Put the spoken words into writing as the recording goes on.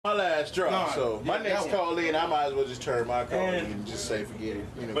last straw. So my next call in, I might as well just turn my call in and just say forget it.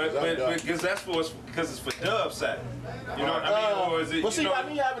 You know, because that's because it's for dub sack. You know what I mean? Or is it? Well, see, by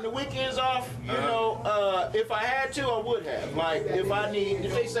me having the weekends off, you know, if I had to, I would have. Like,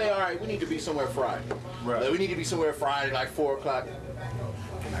 if they say, all right, we need to be somewhere Friday. Right. Like, we need to be somewhere Friday, like 4 o'clock.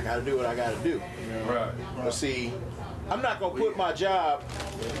 I gotta do what I gotta do. You know? Right. But see, I'm not gonna put my job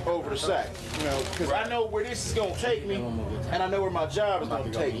over the sack, you know, because I know where this is gonna take me, and I know where my job is gonna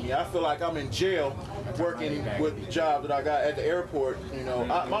take me. I feel like I'm in jail working with the job that I got at the airport. You know,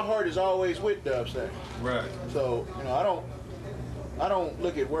 my heart is always with Dubsack. Right. So, you know, I don't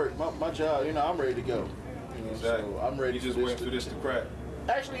look at work. My job, you know, I'm ready to go. You know, exactly. So I'm ready. You just waiting for this to crack.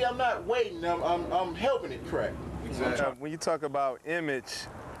 Actually, I'm not waiting. I'm helping it crack. Exactly. When you talk about image,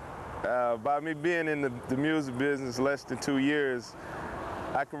 by me being in the music business less than 2 years,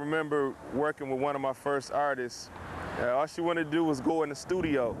 I can remember working with one of my first artists. All she wanted to do was go in the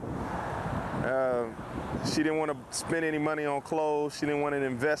studio. She didn't want to spend any money on clothes. She didn't want to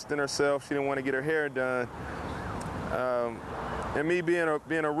invest in herself. She didn't want to get her hair done. And me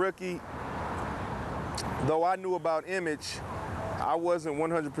being a rookie, though I knew about image, I wasn't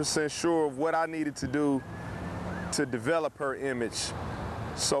 100% sure of what I needed to do to develop her image.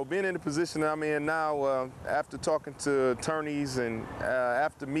 So being in the position that I'm in now, after talking to attorneys and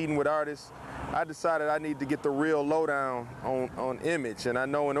after meeting with artists, I decided I need to get the real lowdown on image. And I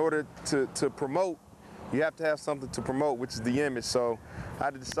know in order to promote, you have to have something to promote, which is the image. So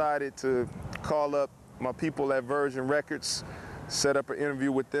I decided to call up my people at Virgin Records, set up an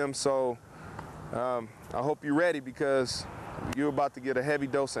interview with them. So I hope you're ready, because you're about to get a heavy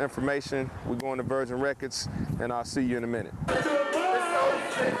dose of information. We're going to Virgin Records, and I'll see you in a minute.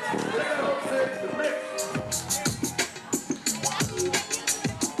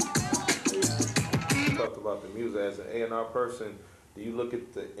 Talked about the music as an A&R person. Do you look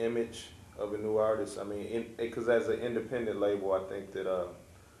at the image of a new artist? I mean, because as an independent label, I think that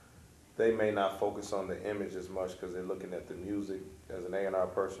they may not focus on the image as much because they're looking at the music. As an A&R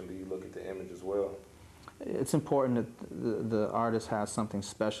person, do you look at the image as well? It's important that the artist has something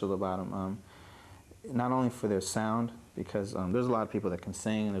special about them, not only for their sound, because there's a lot of people that can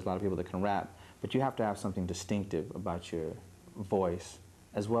sing and there's a lot of people that can rap, but you have to have something distinctive about your voice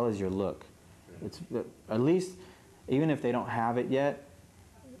as well as your look. It's at least, even if they don't have it yet,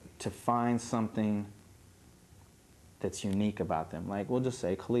 to find something that's unique about them. Like, we'll just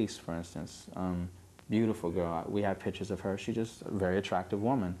say Khalees, for instance. Beautiful girl. We have pictures of her. She's just a very attractive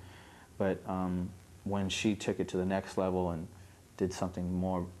woman. But when she took it to the next level and did something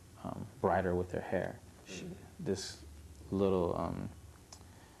more brighter with her hair, this little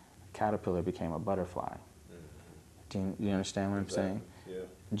caterpillar became a butterfly. Do you understand what I'm saying? Yeah.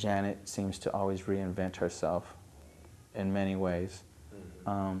 Janet seems to always reinvent herself in many ways.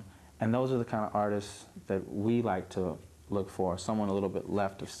 And those are the kind of artists that we like to look for, someone a little bit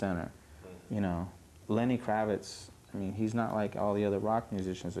left of center. You know, Lenny Kravitz, I mean, he's not like all the other rock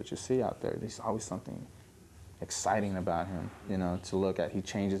musicians that you see out there. There's always something exciting about him, you know, to look at. He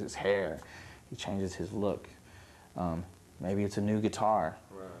changes his hair, he changes his look. Maybe it's a new guitar.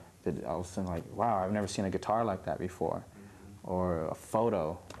 That I was thinking, like, wow, I've never seen a guitar like that before. Or a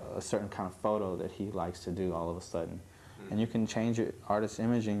photo, a certain kind of photo that he likes to do all of a sudden. And you can change your artist's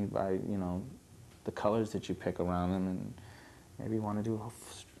imaging by, you know, the colors that you pick around them, and maybe you want to do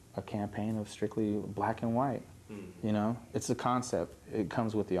a campaign of strictly black and white. You know, it's a concept. It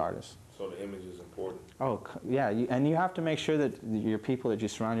comes with the artist. So the image is important. Oh, yeah, and you have to make sure that your people that you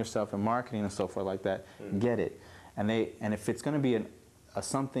surround yourself in marketing and so forth like that get it. And if it's going to be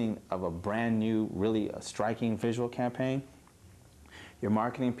something of a brand new, really a striking visual campaign, your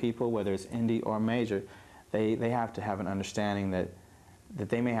marketing people, whether it's indie or major, they have to have an understanding that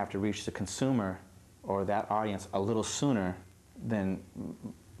they may have to reach the consumer or that audience a little sooner than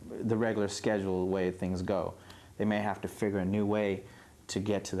the regular scheduled way things go. They may have to figure a new way to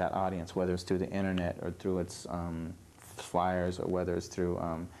get to that audience, whether it's through the internet or through its flyers, or whether it's through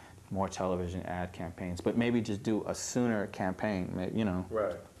more television ad campaigns. But maybe just do a sooner campaign, you know.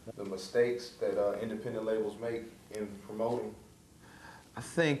 Right. The mistakes that independent labels make in promoting. I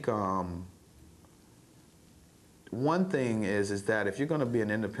think one thing is that if you're going to be an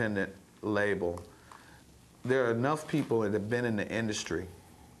independent label, there are enough people that have been in the industry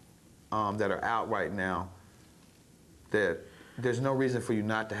that are out right now that there's no reason for you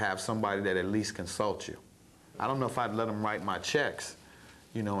not to have somebody that at least consults you. I don't know if I'd let them write my checks,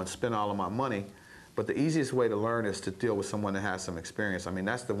 you know, and spend all of my money, but the easiest way to learn is to deal with someone that has some experience. I mean,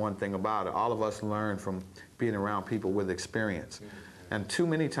 that's the one thing about it. All of us learn from being around people with experience. And too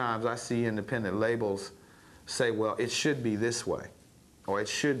many times I see independent labels say, well, it should be this way, or it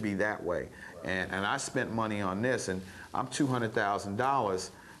should be that way. And I spent money on this, and I'm $200,000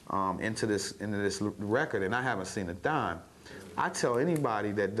 into this record, and I haven't seen a dime. I tell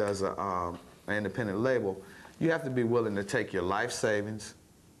anybody that does an independent label, you have to be willing to take your life savings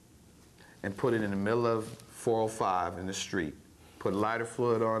and put it in the middle of 405 in the street, put lighter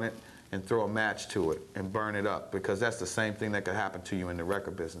fluid on it, and throw a match to it and burn it up, because that's the same thing that could happen to you in the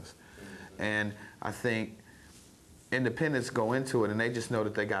record business. And I think independents go into it and they just know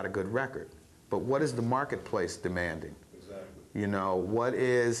that they got a good record. But what is the marketplace demanding? Exactly. You know, what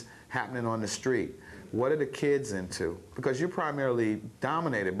is happening on the street? What are the kids into? Because you're primarily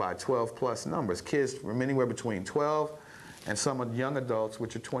dominated by 12+ numbers. Kids from anywhere between 12 and some of the young adults,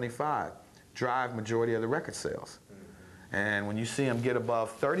 which are 25, drive majority of the record sales. And when you see them get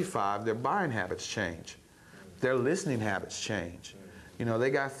above 35, their buying habits change. Their listening habits change. You know, they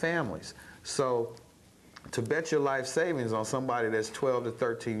got families. So to bet your life savings on somebody that's 12 to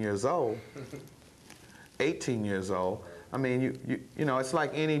 13 years old, 18 years old, I mean, you know, it's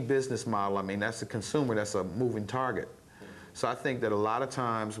like any business model. I mean, that's a consumer, that's a moving target. So I think that a lot of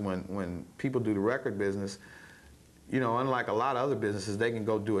times when people do the record business, you know, unlike a lot of other businesses, they can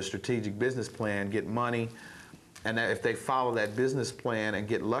go do a strategic business plan, get money, and that if they follow that business plan and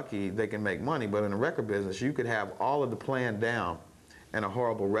get lucky, they can make money. But in the record business, you could have all of the plan down and a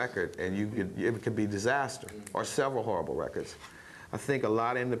horrible record, and it could be disaster, or several horrible records. I think a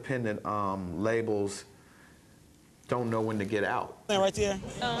lot of independent labels don't know when to get out. Right there?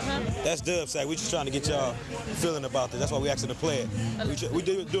 That's Dubsack. We just trying to get y'all feeling about this. That's why we asked them to play it. We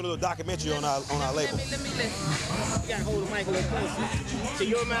doing a little documentary on our label. Let me listen. You gotta hold the mic a little closer to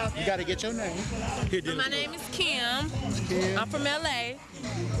your mouth. You gotta get your name. My name is Kim. I'm from LA.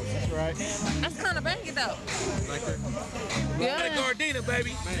 That's right. That's kind of banging though. Like that? Yeah. That Gardena,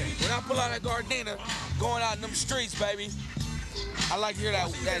 baby. When I pull out that Gardena, going out in them streets, baby. I like to hear that.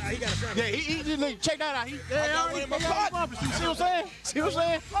 Yeah, he just check that out. He got one in my pocket. See what I'm saying? See what I'm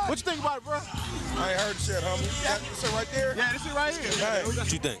saying? What you think about it, bro? I ain't heard the shit, homie. That's it right there? Yeah, this is right here. Hey,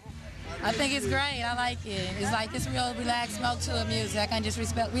 what you think? I think it's great. I like it. It's like this real relaxed smoke to the music. I can just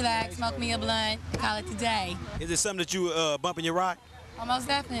relax, smoke me a blunt, call it today. Is it something that you bump in your ride? Almost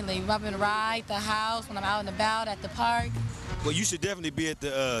definitely. Bumping the ride, the house, when I'm out and about at the park. Well, you should definitely be at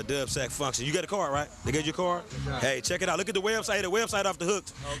the Dubsack function. You got a card, right? They gave you a card? Hey, check it out. Look at the website. The website off the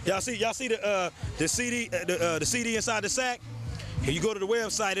hooks. Okay. Y'all see the CD inside the sack? If you go to the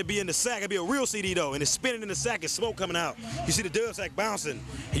website, it'd be in the sack. It'd be a real CD though, and it's spinning in the sack. It's smoke coming out. You see the Dubsack bouncing,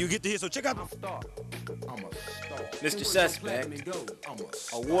 and you get to hear. So check out the. Mr. Suspect,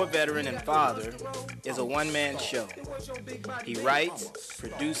 a war veteran and father, is a one-man show. He writes,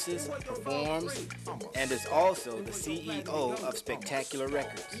 produces, performs, and is also the CEO of Spectacular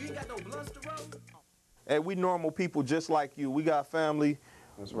Records. Hey, we normal people just like you. We got family.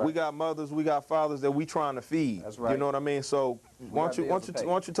 That's right. We got mothers, we got fathers that we trying to feed. That's right. You know what I mean? So why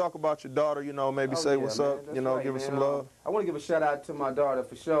don't you talk about your daughter, you know, maybe say what's up, you know, give her some love. I want to give a shout out to my daughter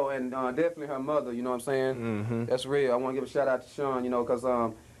for sure, and definitely her mother, you know what I'm saying? Mm-hmm. That's real. I want to give a shout out to Sean, you know, because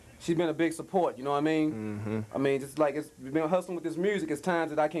she's been a big support, you know what I mean? Mm-hmm. I mean, just like it's been hustling with this music, it's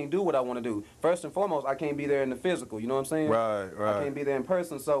times that I can't do what I want to do. First and foremost, I can't be there in the physical, you know what I'm saying? Right. I can't be there in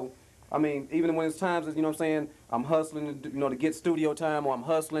person, so I mean, even when it's times, you know what I'm saying, I'm hustling, you know, to get studio time, or I'm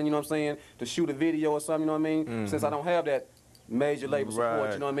hustling, you know what I'm saying, to shoot a video or something, you know what I mean? Mm-hmm. Since I don't have that major label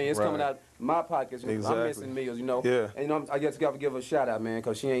support, you know what I mean? It's coming out my pockets. Exactly. I'm missing meals, you know? Yeah. And, you know, I guess got to give her a shout out, man,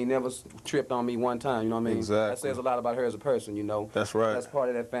 because she ain't never tripped on me one time, you know what I mean? Exactly. That says a lot about her as a person, you know? That's right. That's part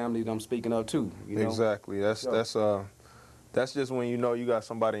of that family that I'm speaking of, too, you know? Exactly. That's just when you know you got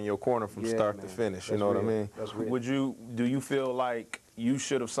somebody in your corner from start to finish. You know what I mean? That's real. Do you feel like you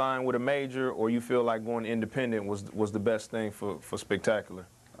should have signed with a major, or you feel like going independent was the best thing for Spectacular?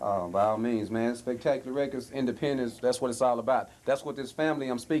 By all means, man. Spectacular Records, independence, that's what it's all about. That's what this family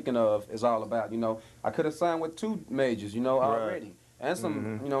I'm speaking of is all about, you know. I could have signed with 2 majors, you know, already. And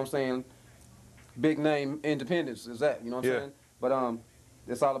some, you know what I'm saying, big name independence is that, you know what I'm saying? But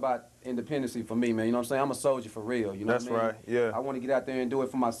it's all about independency for me, man. You know what I'm saying? I'm a soldier for real, you know what I mean? That's right, yeah. I want to get out there and do it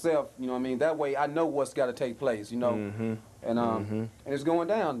for myself, you know what I mean? That way I know what's got to take place, you know? And it's going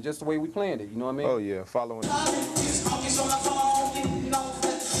down just the way we planned it, you know what I mean? Oh, yeah, following.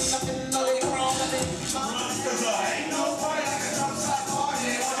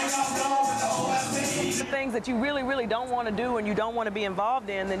 Things that you really, really don't want to do and you don't want to be involved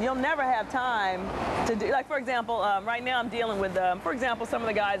in, then you'll never have time to do. Like, for example, right now I'm dealing with, for example, some of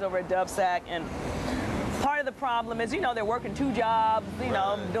the guys over at Dubsack, and part of the problem is, you know, they're working 2 jobs, you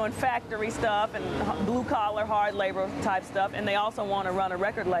know, doing factory stuff and blue-collar, hard labor type stuff, and they also want to run a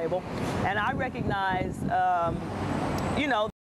record label. And I recognize, you know,